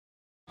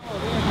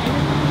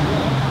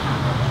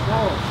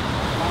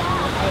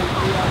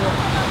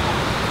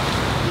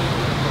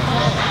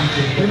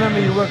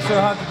worked so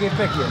hard to get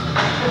back here.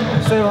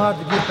 So hard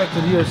to get back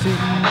to the UFC.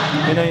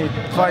 You know, you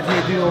fight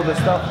here, do all this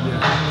stuff.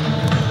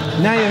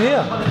 Now you're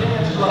here.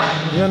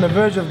 You're on the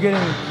verge of getting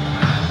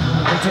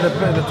into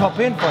the top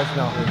end fights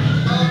now.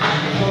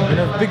 You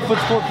know,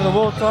 Bigfoot's fought for the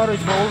world title,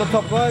 for all the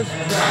top guys.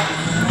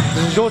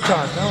 This is your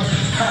chance now.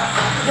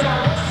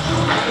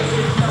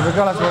 And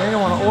regardless of what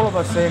anyone, all of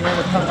us say, man,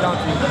 it comes down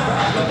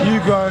to you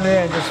going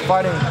there and just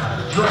fighting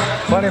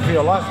for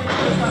your life.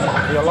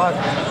 For your life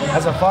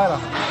as a fighter.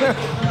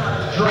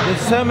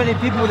 There's so many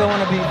people that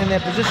want to be in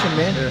that position,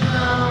 man.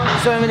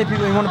 So many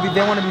people they want to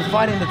be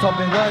fighting the top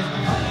end guys.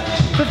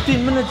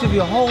 15 minutes of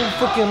your whole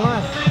freaking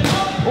life.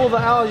 All the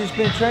hours you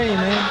spend training,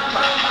 man.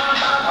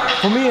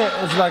 For me,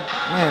 it's like,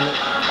 man,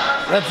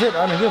 that's it.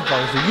 I don't give a fuck.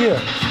 It's a year.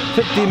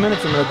 15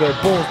 minutes, I'm gonna go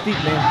balls deep,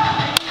 man.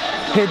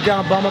 Head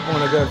down, bum up. I'm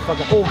gonna go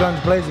fucking all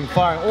guns blazing,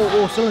 firing,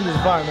 all cylinders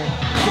firing, man.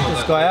 Get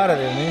this guy out of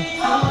there, man.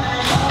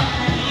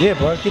 Yeah,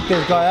 bro. Get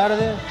this guy out of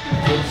there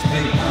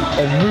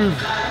and move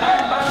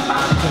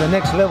to the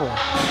next level.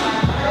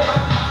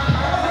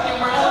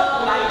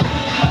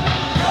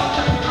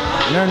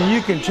 And only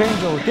you can change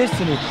your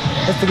destiny.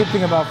 That's the good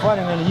thing about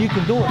fighting. Only you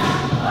can do it.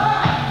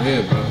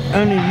 Yeah, bro.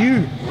 Only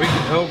you. We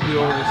can help you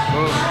all this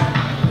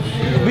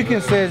stuff. We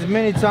can say as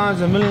many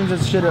times and millions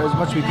of shit as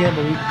much we can,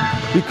 but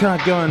we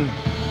can't go and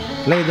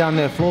lay down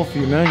that floor for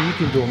you, man. You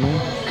can do it, man.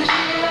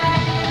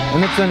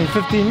 And it's only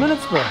 15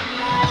 minutes, bro.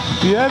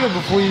 You have it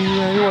before you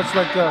watch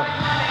like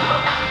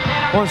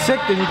one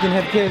second, you can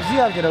have KFC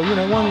after that, you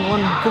know, one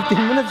 15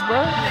 minutes,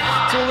 bro.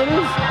 That's all it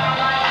is.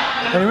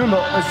 And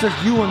remember, it's just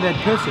you and that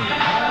person.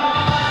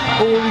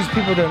 All these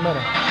people don't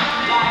matter.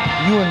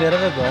 You and that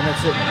other guy, and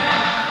that's it.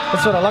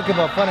 That's what I like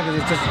about fighting,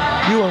 because it's just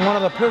you and one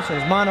other person.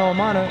 It's mano a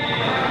mano.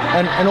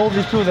 And all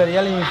these people that are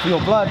yelling for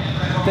your blood,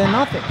 they're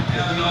nothing.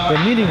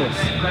 They're meaningless.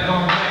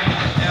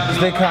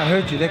 Because they can't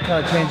hurt you, they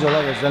can't change your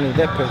life, it's only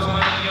that person.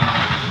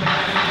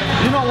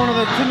 You're not one of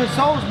the timid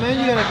souls, man.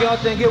 You're gonna go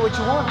out there and get what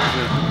you want. I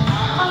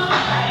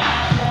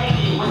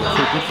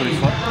feel good for this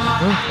fight.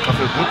 I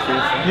feel good for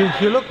this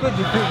fight. You look good,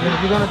 you're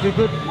gonna do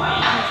good. You're gonna do well,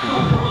 man.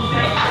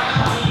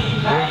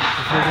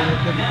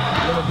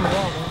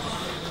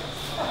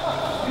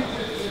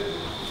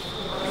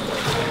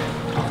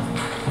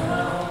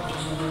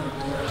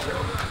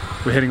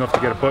 We're heading off to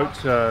get a boat,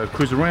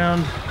 cruise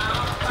around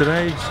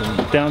today, some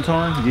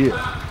downtime,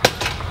 yeah.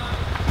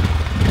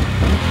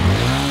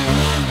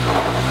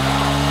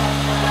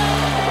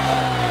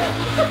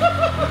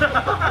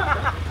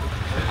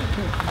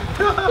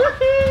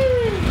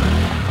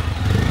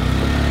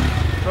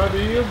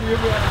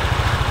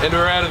 And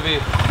we're out of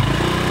here.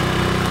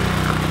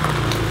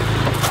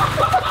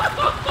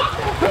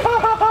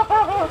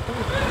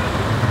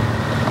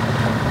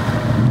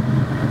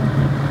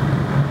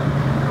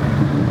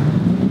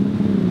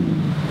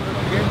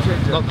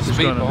 Not the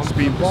speedboat.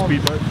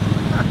 Speedboat.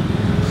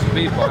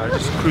 Speedboat.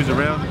 Just cruise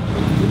around.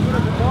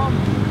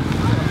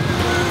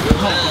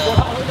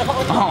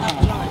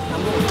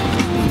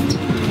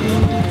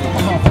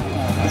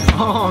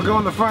 Oh, go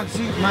on the front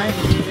seat, mate.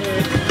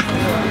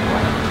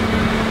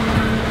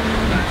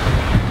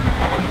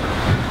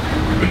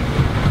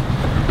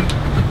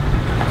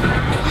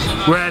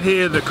 We're out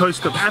here at the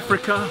coast of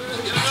Africa,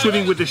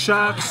 swimming with the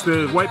sharks,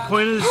 the white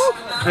pointers.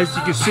 As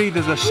you can see,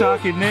 there's a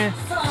shark in there.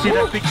 See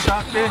that big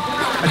shark there?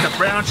 That's a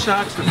brown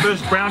shark. It's the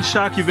first brown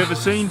shark you've ever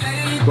seen.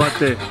 Right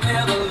there.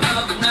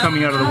 It's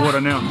coming out of the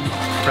water now.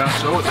 Brown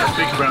shark. Oh, that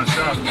big brown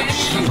shark.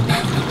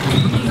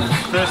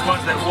 First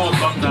ones that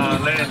walk on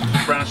land,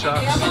 brown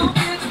sharks.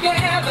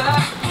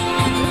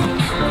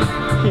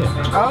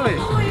 Yeah. Ollie,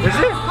 is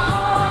it?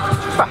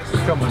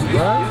 Come on,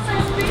 bro.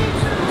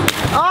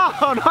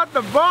 Oh, not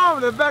the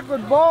bomb, the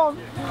backward bomb.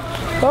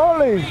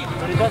 Holy.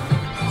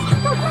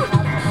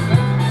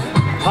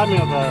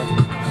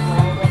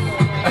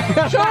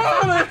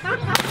 Charlie!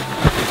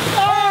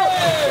 Oh!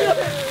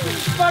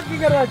 Fuck, you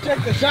gotta check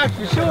the shark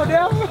for sure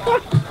now.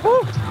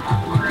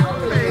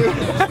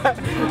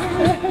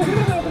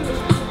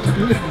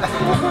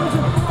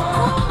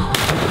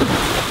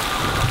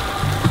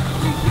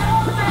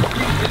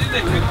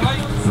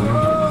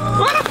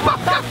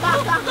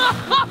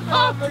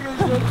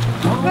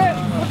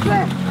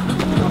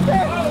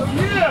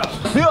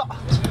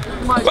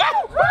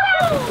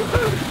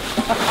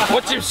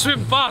 Watch him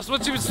swim fast,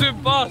 watch him swim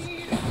fast.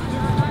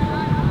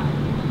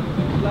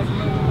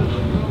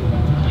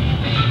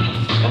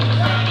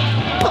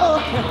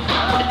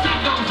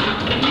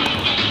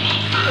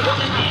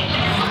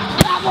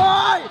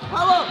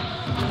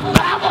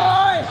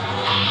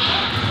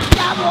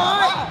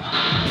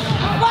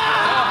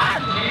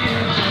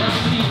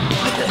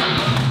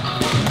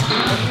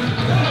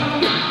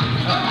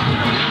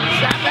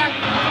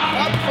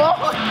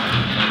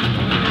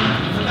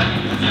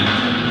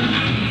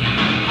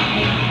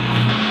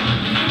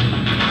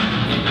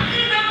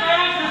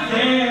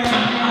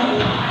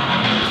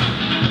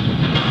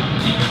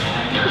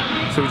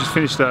 So we just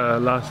finished the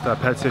last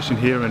pad session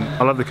here, and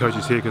I love the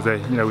coaches here because they,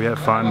 we have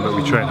fun, but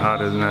we train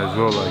harder than that as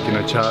well.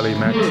 Like, Charlie,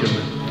 Max,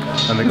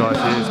 and the guys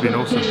here. It's been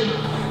awesome.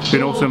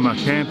 been awesome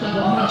camp.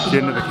 It's the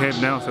end of the camp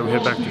now, so we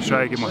head back to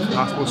Australia, get my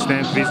passport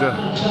stamp, visa,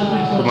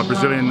 with my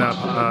Brazilian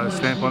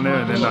stamp on there,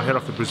 and then I head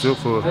off to Brazil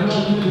for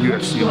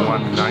UFC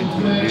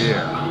 190.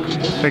 Yeah.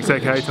 Thanks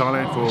AKA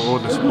Thailand for all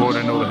the support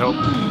and all the help.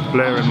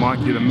 Blair and Mike,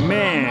 you're the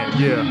man.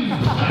 Yeah.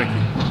 Thank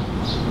you.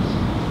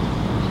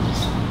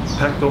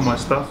 Packed all my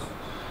stuff.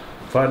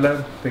 Fight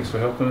Lab, thanks for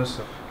helping us.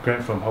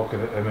 Grant from Hulk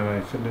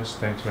MMA Fitness,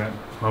 thanks Grant.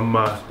 I'm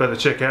about to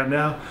check out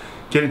now,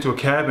 get into a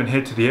cab and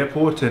head to the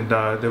airport, and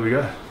there we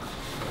go.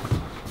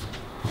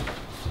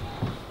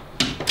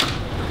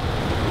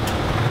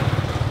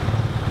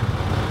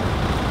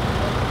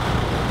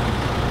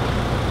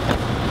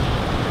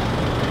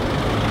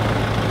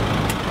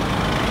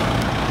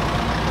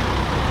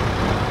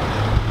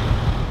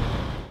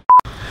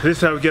 This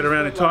is how we get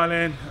around in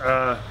Thailand.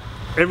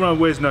 Everyone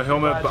wears no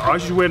helmet, but I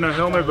should wear no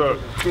helmet, but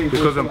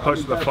because I'm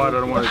close to the fight,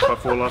 I don't want it to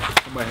fall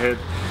off my head.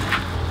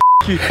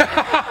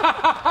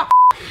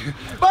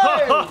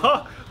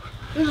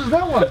 This is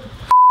that one.